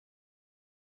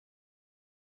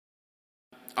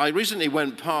I recently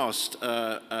went past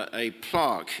a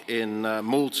plaque in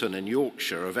Moulton in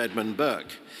Yorkshire of Edmund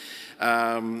Burke.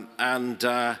 That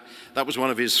was one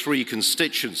of his 3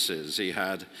 constituencies he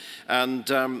had. And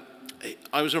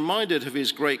I was reminded of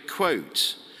his great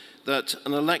quote that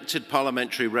an elected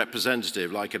parliamentary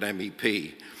representative, like an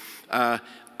MEP,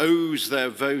 owes their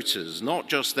voters not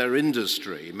just their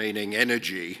industry, meaning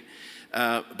energy,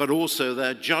 but also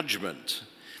their judgment.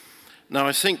 Now,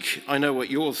 I think I know what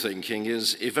you're thinking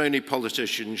is if only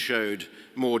politicians showed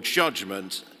more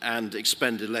judgment and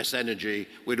expended less energy,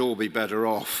 we'd all be better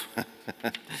off.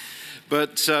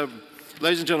 But,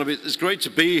 ladies and gentlemen, it's great to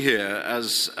be here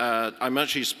as I'm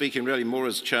actually speaking really more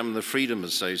as chairman of the Freedom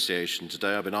Association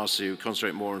today. I've been asked to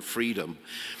concentrate more on freedom.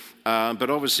 But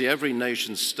obviously every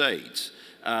nation state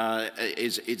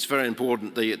it's very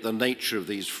important, the nature of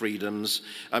these freedoms.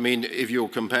 I mean, if you're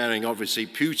comparing, obviously,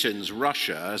 Putin's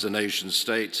Russia as a nation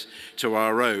state to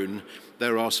our own,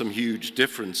 there are some huge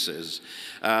differences.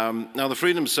 Now, the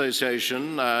Freedom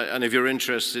Association, and if you're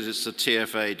interested, it's the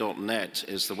tfa.net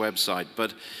is the website,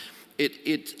 but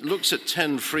it looks at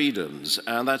 10 freedoms,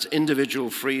 and that's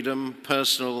individual freedom,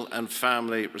 personal and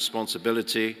family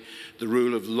responsibility, the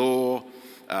rule of law,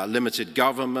 limited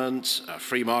government,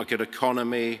 free market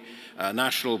economy,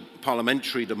 national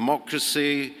parliamentary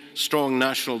democracy, strong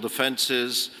national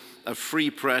defenses, a free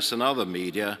press and other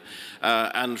media,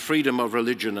 and freedom of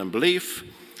religion and belief,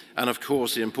 and of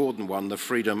course the important one, the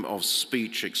freedom of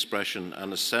speech, expression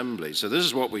and assembly. So this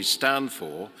is what we stand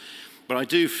for, but I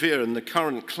do fear in the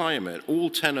current climate, all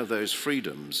 10 of those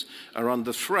freedoms are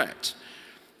under threat.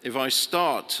 If I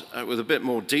start with a bit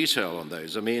more detail on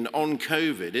those, I mean, on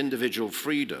COVID, individual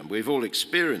freedom, we've all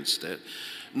experienced it,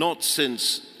 not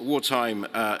since wartime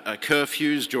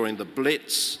curfews during the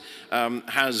Blitz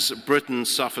has Britain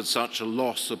suffered such a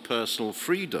loss of personal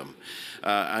freedom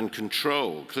and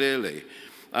control, clearly.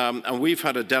 And we've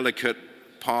had a delicate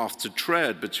path to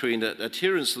tread between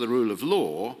adherence to the rule of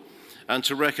law and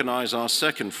to recognize our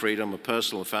second freedom of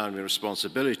personal and family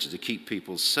responsibility to keep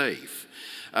people safe.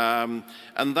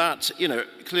 And that, you know,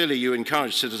 clearly you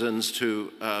encourage citizens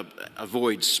to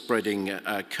avoid spreading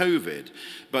COVID,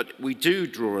 but we do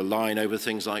draw a line over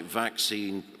things like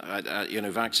vaccine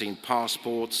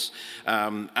passports,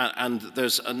 and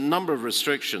there's a number of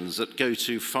restrictions that go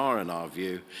too far in our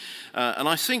view. And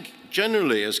I think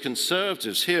generally as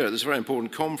conservatives here at this very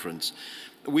important conference,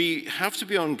 we have to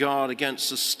be on guard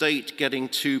against the state getting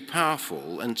too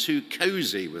powerful and too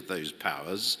cozy with those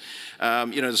powers.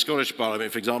 The Scottish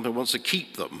Parliament, for example, wants to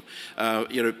keep them,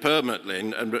 permanently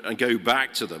and go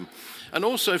back to them. And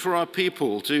also for our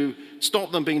people to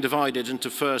stop them being divided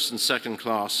into first and second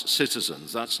class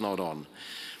citizens. That's not on.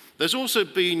 There's also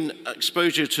been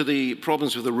exposure to the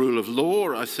problems with the rule of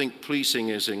law. I think policing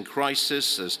is in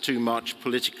crisis. There's too much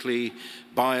politically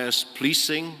biased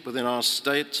policing within our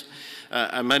state.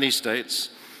 And many states,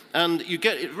 and you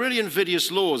get really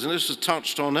invidious laws, and this was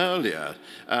touched on earlier,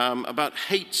 about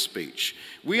hate speech.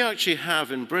 We actually have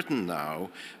in Britain now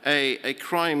a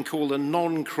crime called a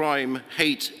non-crime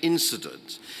hate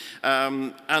incident.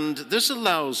 And this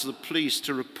allows the police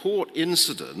to report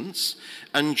incidents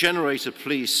and generate a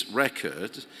police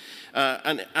record,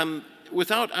 and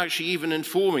without actually even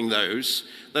informing those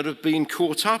that have been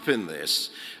caught up in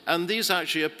this. And these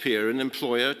actually appear in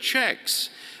employer checks.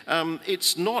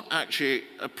 It's not actually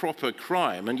a proper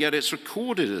crime, and yet it's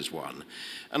recorded as one.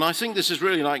 And I think this is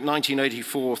really like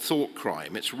 1984 thought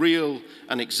crime. It's real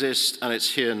and exists, and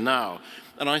it's here now.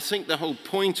 And I think the whole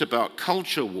point about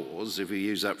culture wars, if you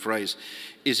use that phrase,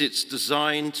 is it's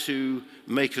designed to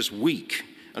make us weak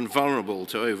and vulnerable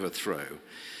to overthrow.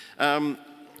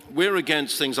 We're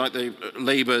against things like the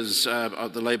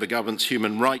Labour government's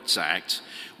Human Rights Act,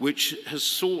 which has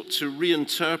sought to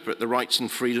reinterpret the rights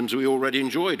and freedoms we already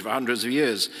enjoyed for hundreds of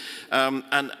years,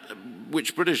 and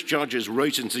which British judges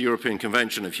wrote into the European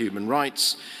Convention of Human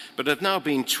Rights, but have now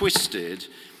been twisted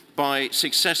by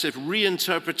successive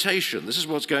reinterpretation. This is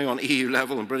what's going on EU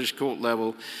level and British court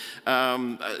level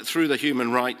through the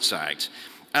Human Rights Act.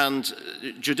 And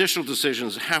judicial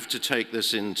decisions have to take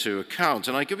this into account.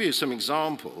 And I give you some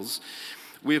examples.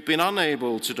 We've been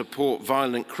unable to deport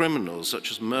violent criminals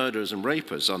such as murderers and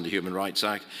rapists under the Human Rights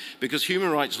Act because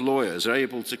human rights lawyers are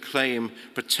able to claim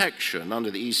protection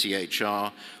under the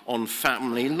ECHR on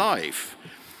family life.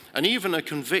 And even a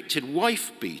convicted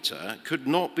wife beater could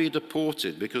not be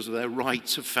deported because of their right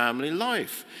to family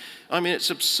life. I mean, it's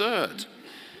absurd.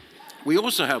 We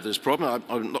also have this problem,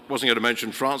 I wasn't going to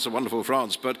mention France, the wonderful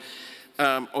France, but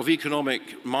of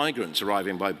economic migrants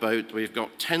arriving by boat. We've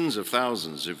got tens of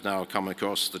thousands who've now come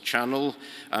across the channel,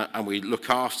 and we look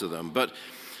after them. But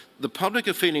the public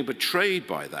are feeling betrayed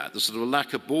by that, the sort of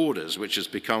lack of borders, which has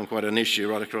become quite an issue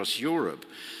right across Europe.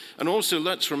 And also,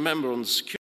 let's remember on the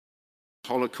security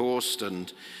Holocaust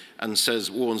and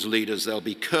warns leaders they'll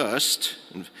be cursed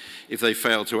if they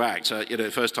fail to act.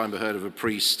 First time I heard of a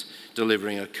priest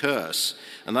delivering a curse,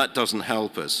 and that doesn't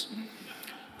help us.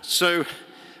 So,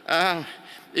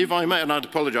 if I may, and I'd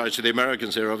apologize to the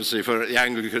Americans here, obviously, for the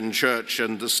Anglican Church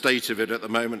and the state of it at the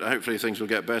moment. Hopefully things will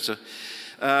get better.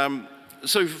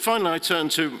 So finally, I turn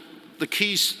to the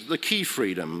key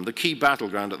freedom, the key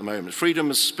battleground at the moment. Freedom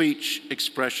of speech,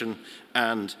 expression,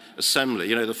 and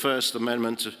assembly. The First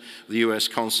Amendment of the US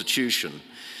Constitution.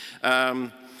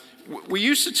 We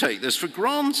used to take this for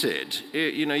granted.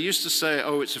 Used to say,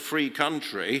 oh, it's a free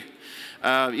country.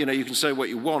 You can say what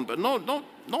you want, but not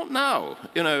now.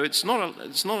 It's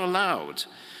not allowed.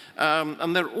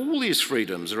 And all these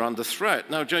freedoms are under threat.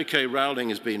 Now, J.K. Rowling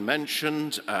has been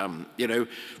mentioned,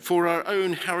 for our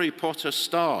own Harry Potter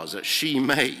stars that she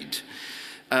made,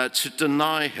 to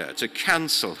deny her, to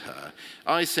cancel her,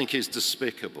 I think is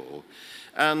despicable.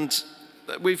 And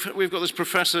we've got this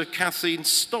Professor Kathleen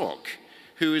Stock,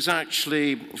 who is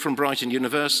actually from Brighton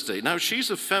University. Now,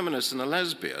 she's a feminist and a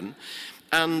lesbian,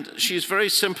 and she's very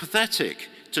sympathetic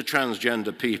to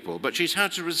transgender people, but she's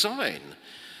had to resign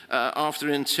after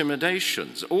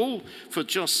intimidations, all for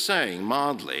just saying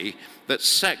mildly that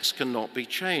sex cannot be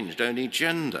changed, only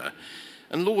gender.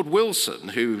 And Lord Wilson,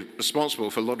 who's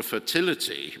responsible for a lot of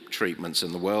fertility treatments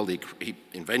in the world, he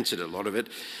invented a lot of it,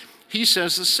 he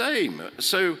says the same.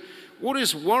 So what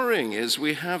is worrying is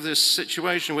we have this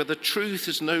situation where the truth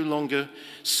is no longer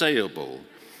sayable.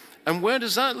 And where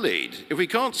does that lead? If we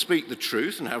can't speak the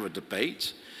truth and have a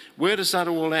debate, where does that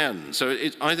all end? So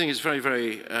I think it's very,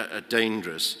 very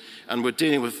dangerous, and we're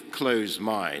dealing with closed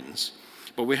minds.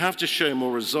 But we have to show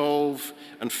more resolve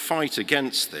and fight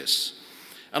against this.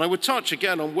 And I would touch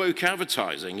again on woke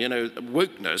advertising,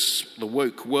 wokeness, the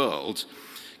woke world.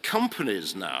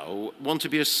 Companies now want to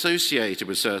be associated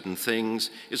with certain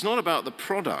things. It's not about the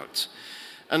product.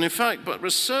 And in fact, but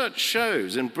research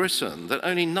shows in Britain that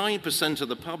only 9% of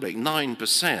the public,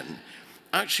 9%,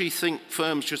 actually think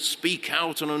firms should speak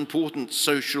out on important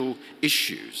social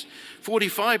issues.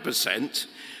 45%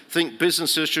 think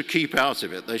businesses should keep out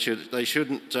of it. They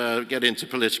shouldn't get into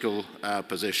political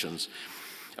positions.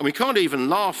 And we can't even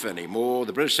laugh anymore.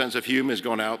 The British sense of humour has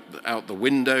gone out the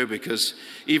window, because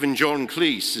even John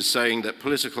Cleese is saying that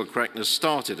political correctness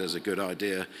started as a good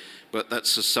idea, but that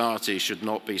society should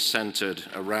not be centred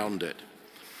around it.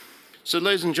 So,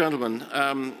 ladies and gentlemen,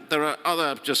 there are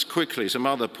some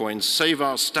other points. Save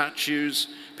our statues,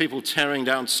 people tearing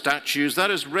down statues. That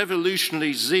is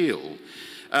revolutionary zeal.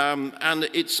 And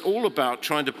it's all about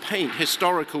trying to paint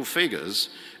historical figures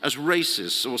as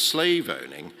racist or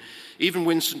slave-owning. Even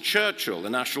Winston Churchill, the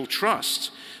National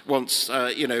Trust, once,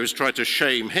 has tried to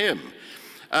shame him.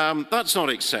 That's not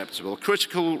acceptable.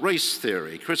 Critical race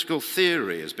theory, critical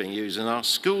theory is being used in our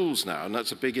schools now, and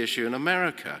that's a big issue in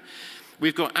America.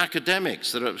 We've got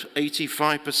academics that are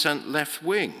 85%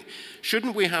 left-wing.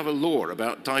 Shouldn't we have a law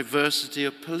about diversity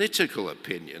of political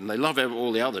opinion? They love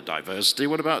all the other diversity.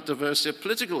 What about diversity of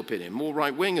political opinion? More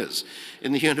right-wingers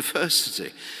in the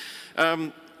university.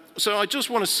 So I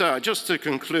just want to say, just to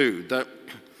conclude, that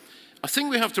I think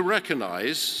we have to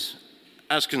recognize,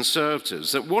 as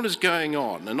conservatives, that what is going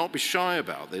on, and not be shy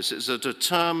about this, is a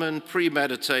determined,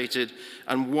 premeditated,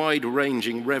 and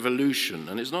wide-ranging revolution,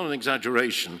 and it's not an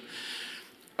exaggeration.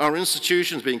 Our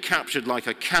institutions are being captured like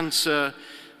a cancer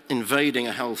invading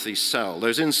a healthy cell.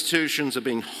 Those institutions are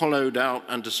being hollowed out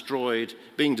and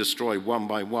being destroyed one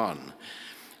by one.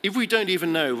 If we don't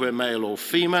even know if we're male or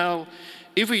female,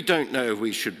 if we don't know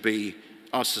if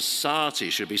our society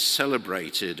should be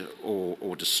celebrated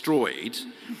or destroyed,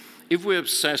 if we're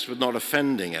obsessed with not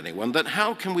offending anyone, then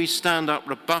how can we stand up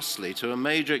robustly to a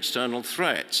major external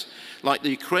threat, like the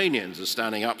Ukrainians are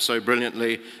standing up so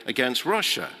brilliantly against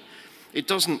Russia? It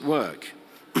doesn't work.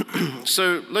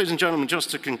 So, ladies and gentlemen, just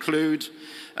to conclude,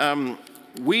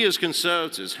 we as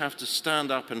conservatives have to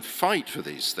stand up and fight for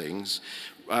these things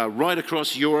right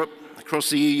across Europe, across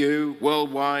the EU,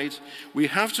 worldwide. We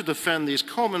have to defend these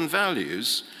common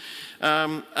values,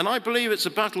 and I believe it's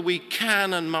a battle we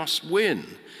can and must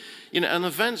win. And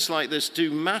events like this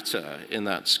do matter in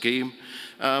that scheme.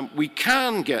 We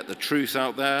can get the truth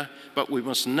out there, but we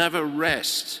must never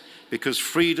rest, because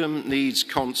freedom needs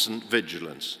constant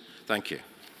vigilance. Thank you.